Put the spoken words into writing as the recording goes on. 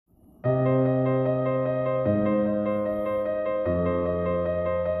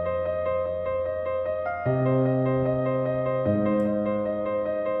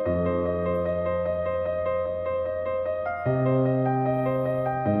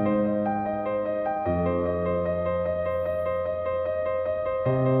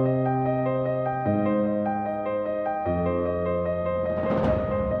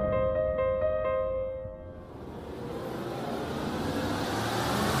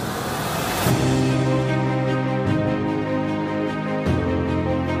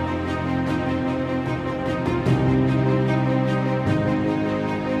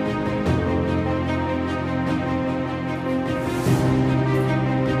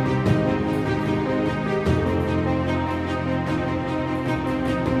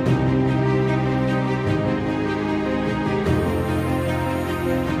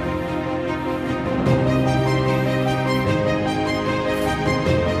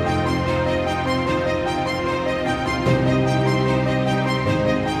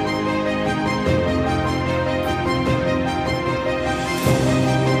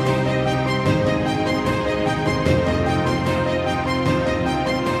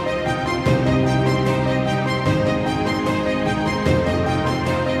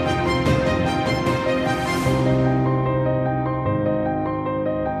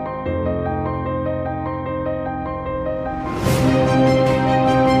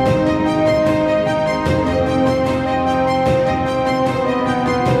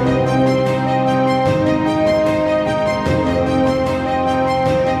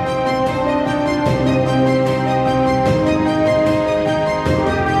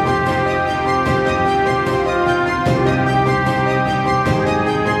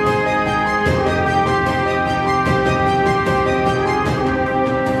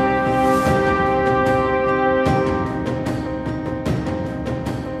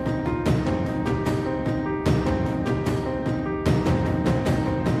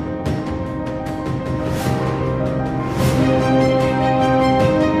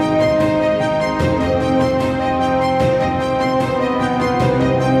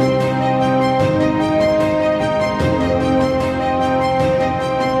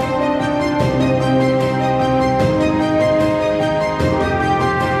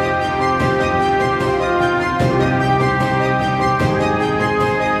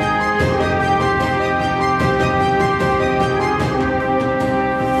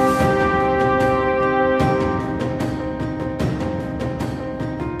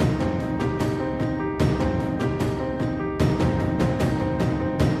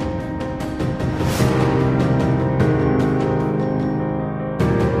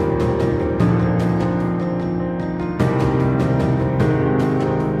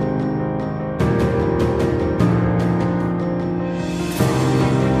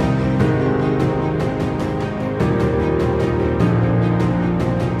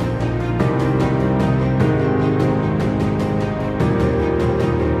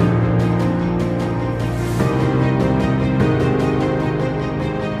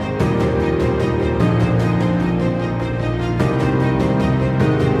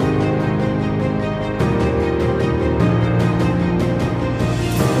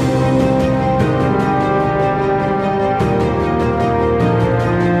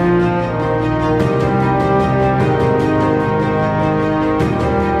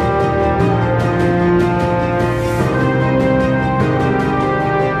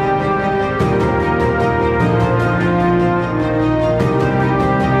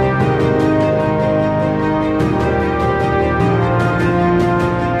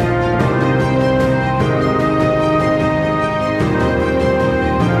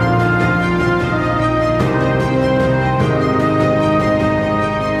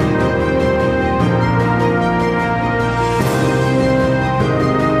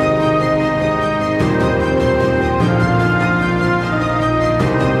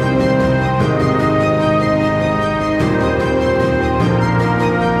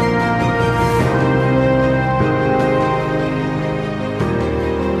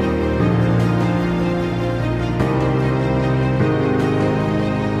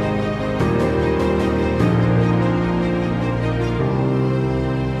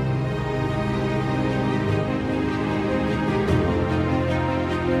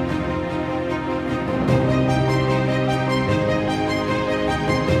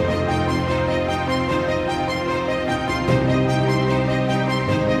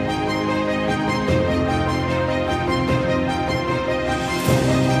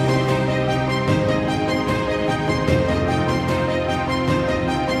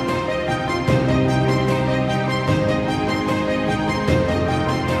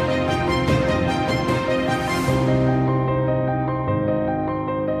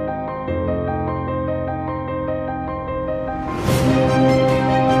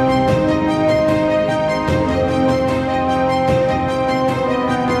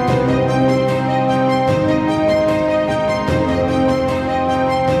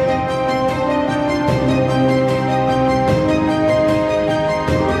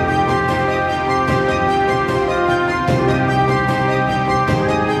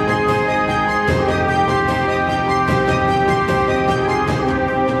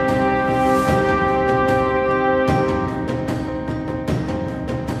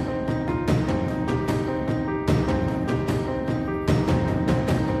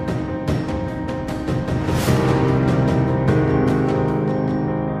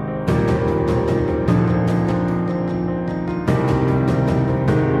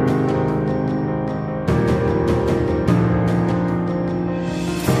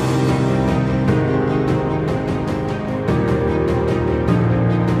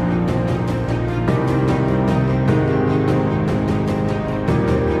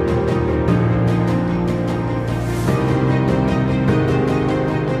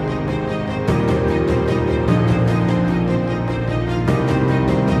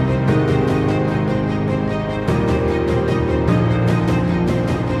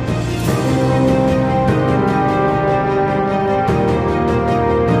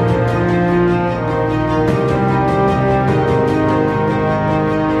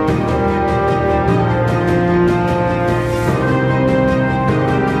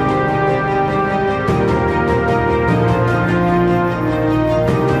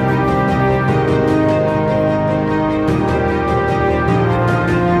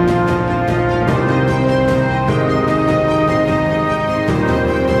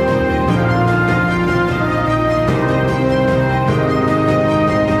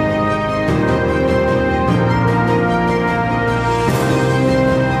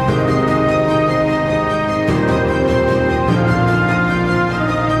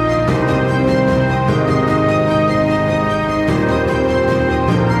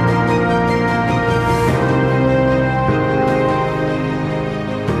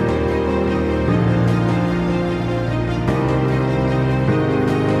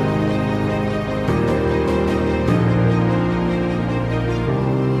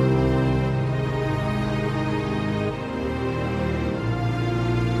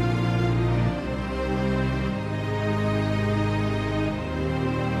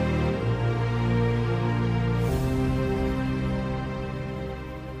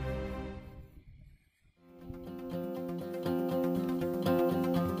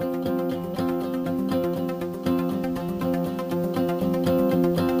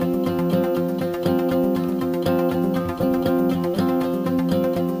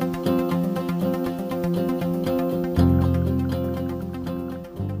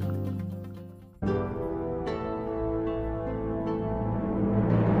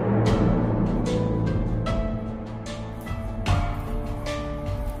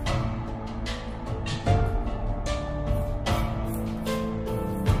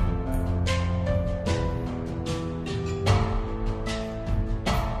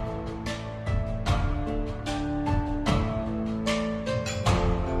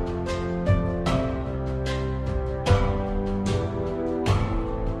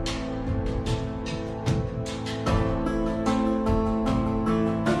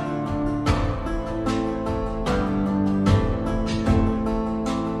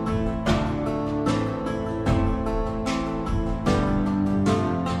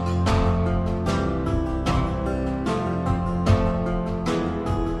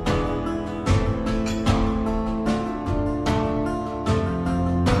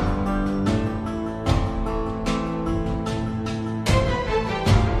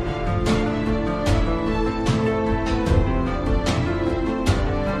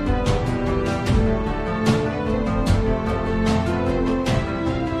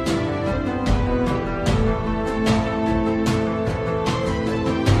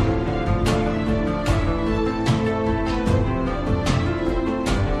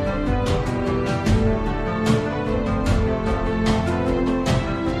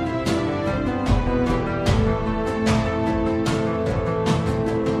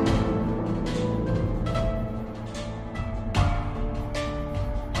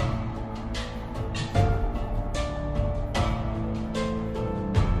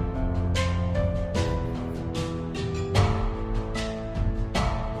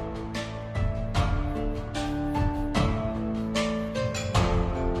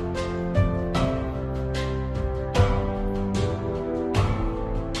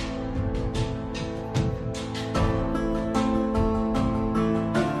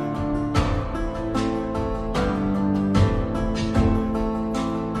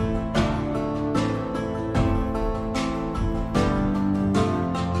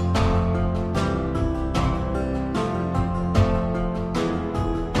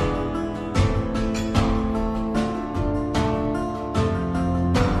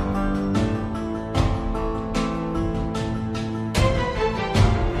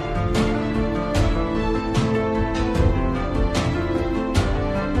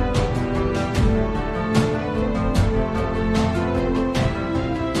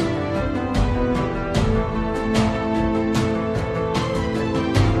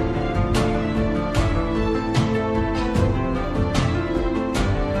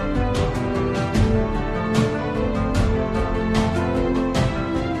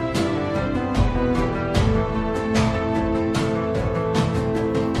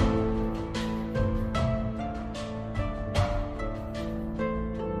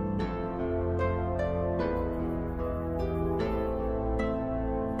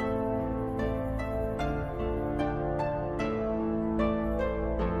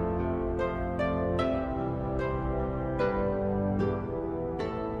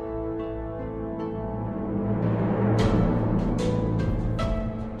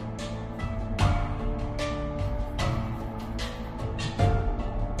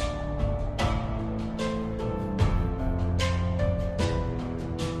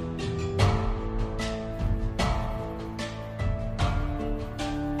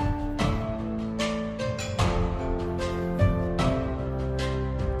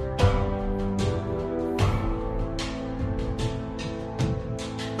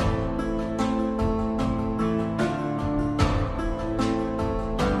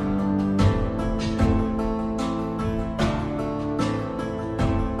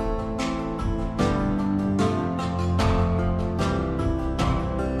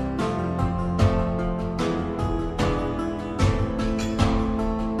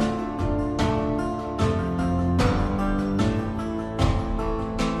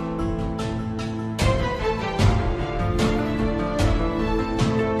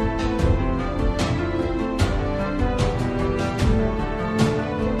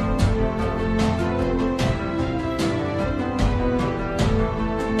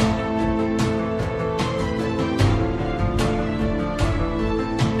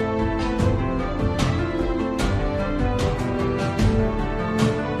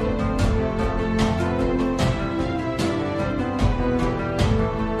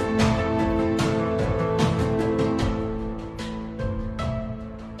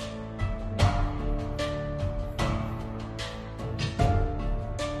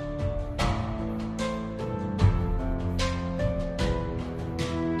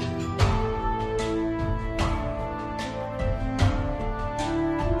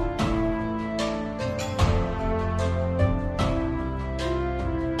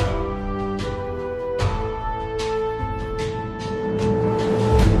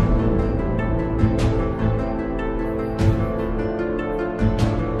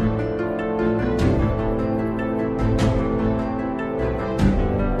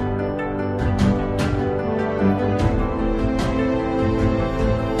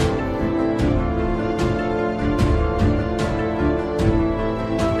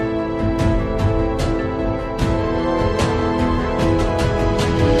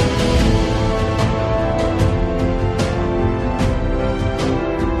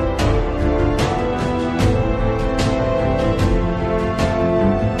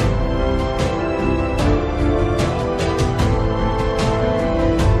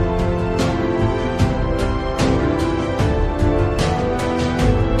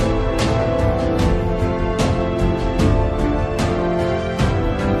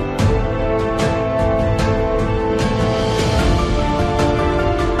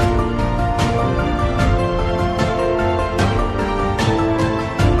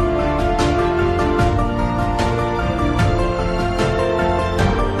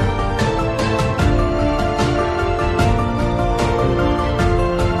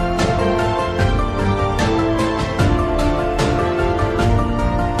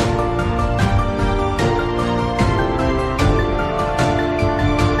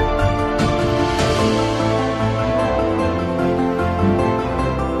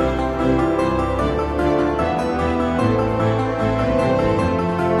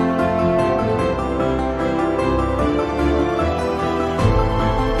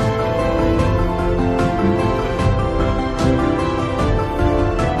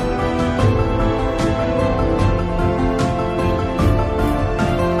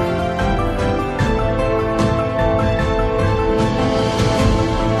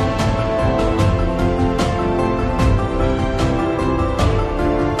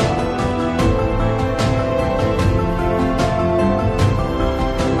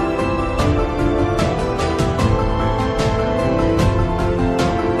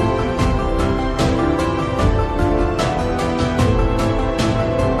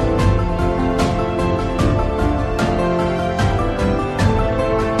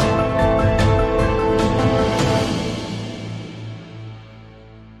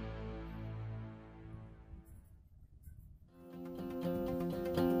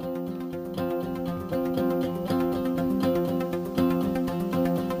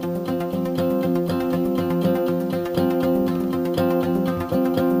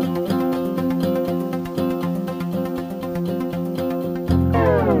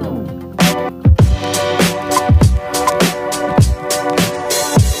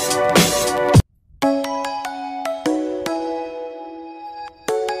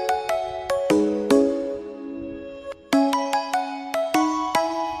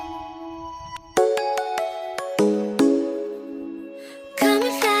Come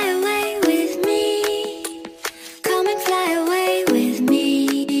and fly away with me. Come and fly away with me.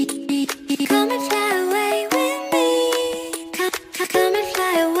 Come and fly away with me. Come and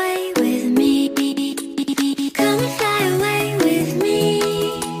fly away with me. Come and fly away with me.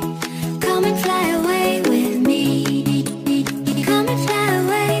 Come and fly away with me. Come and fly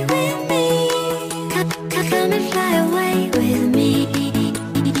away with me. Come and fly away with me.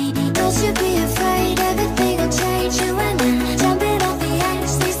 Don't you be afraid, everything will change. You and I, jumping off the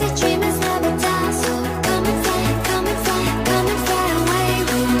edge. They say dreamers never die. So come and fly, come and fly, come and fly away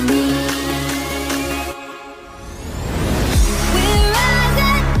with me. We're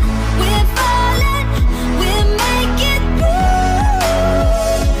rising, we're falling, we're making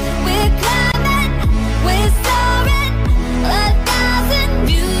moves. We're climbing, we're soaring, 1,000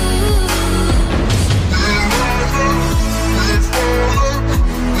 views.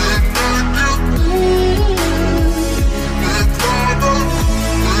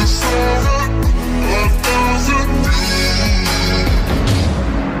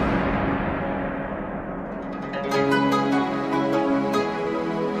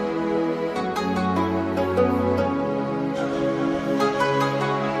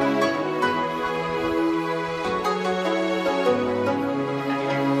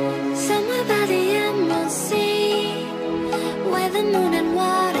 Somewhere by the emerald sea, where the moon and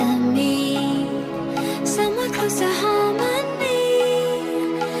water meet. Somewhere close to harmony,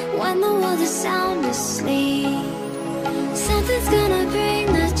 when the world is sound asleep. Something's gonna bring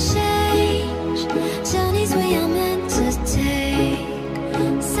the change, journeys we are meant to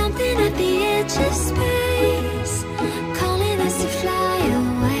take. Something at the edge of space, calling us to fly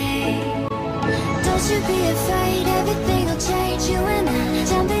away. Don't you be afraid, everything will change. You and I,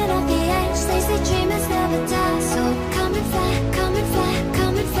 jumping off the edge. They say dreamers never die. So come and fly, come and fly,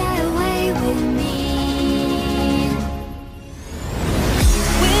 come and fly away with me.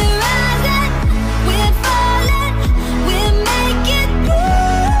 We're rising, we're falling, we're making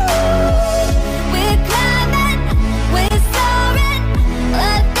moves. We're climbing, we're soaring,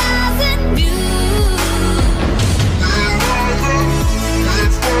 1,000 views.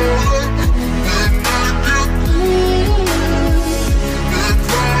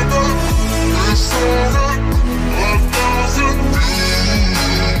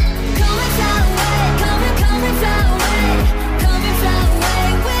 Come and fly away, come and fly away, come and fly away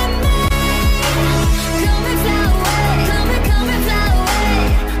with me. Come and fly away, come and fly away,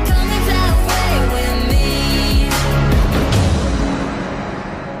 come and fly away with me.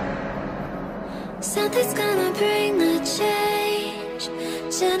 Something's gonna bring the change,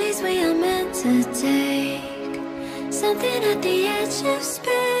 journeys we are meant to take. Something at the edge of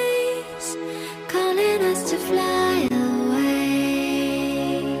space, calling us to fly away.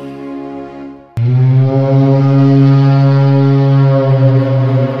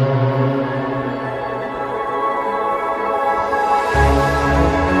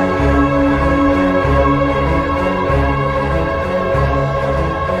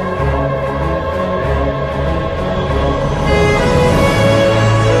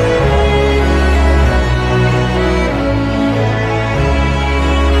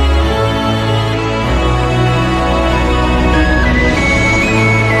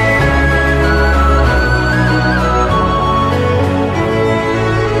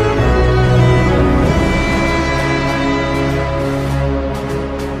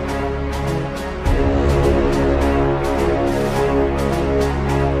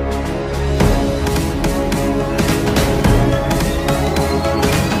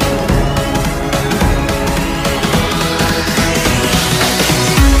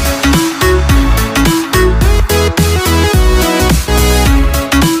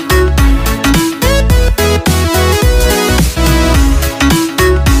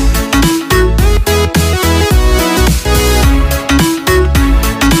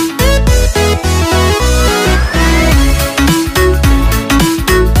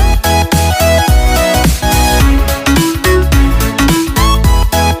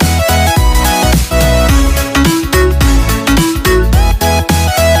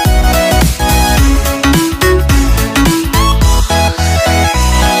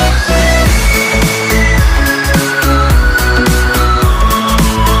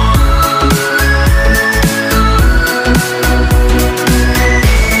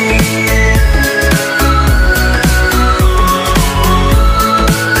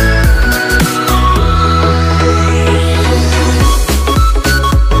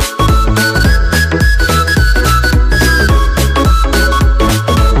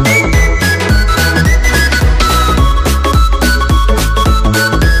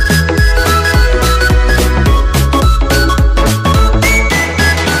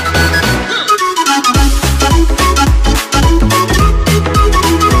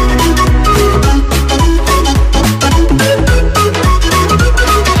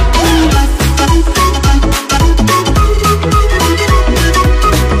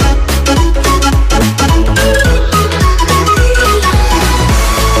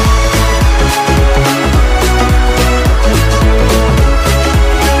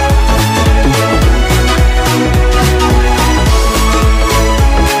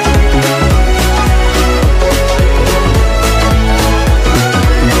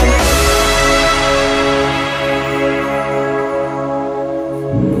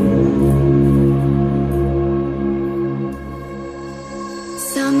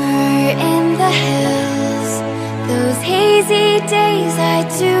 hills. Those hazy days I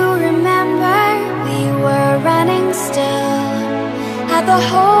do remember. We were running still, had the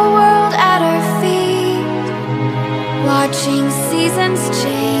whole world at our feet, watching seasons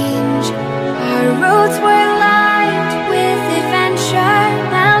change. Our roads were lined with adventure,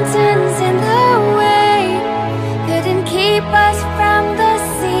 mountains in the way couldn't keep us from the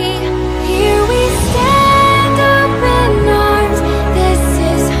sea. Here we stand, open arms. This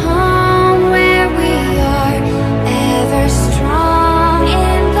is home where we are, ever strong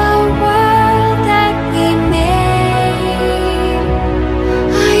in the world that we made.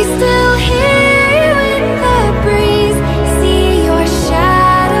 I still hear you in the breeze, see your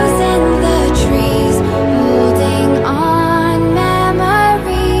shadows in the trees, holding on,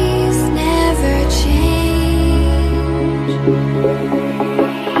 memories never change.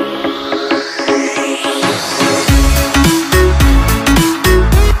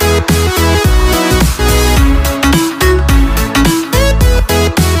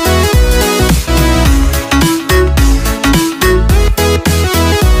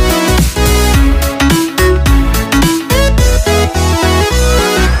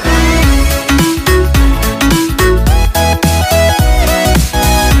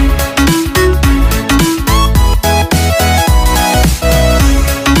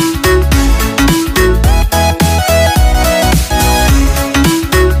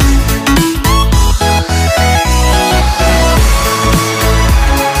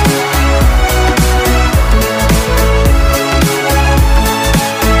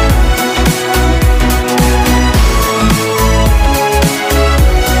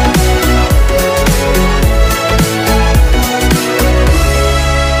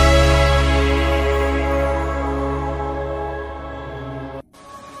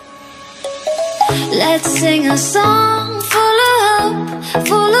 Let's sing a song full of hope,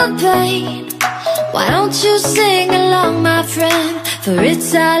 full of pain. Why don't you sing along, my friend? For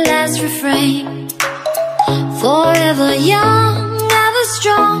it's our last refrain. Forever young, ever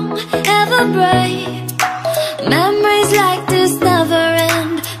strong, ever brave.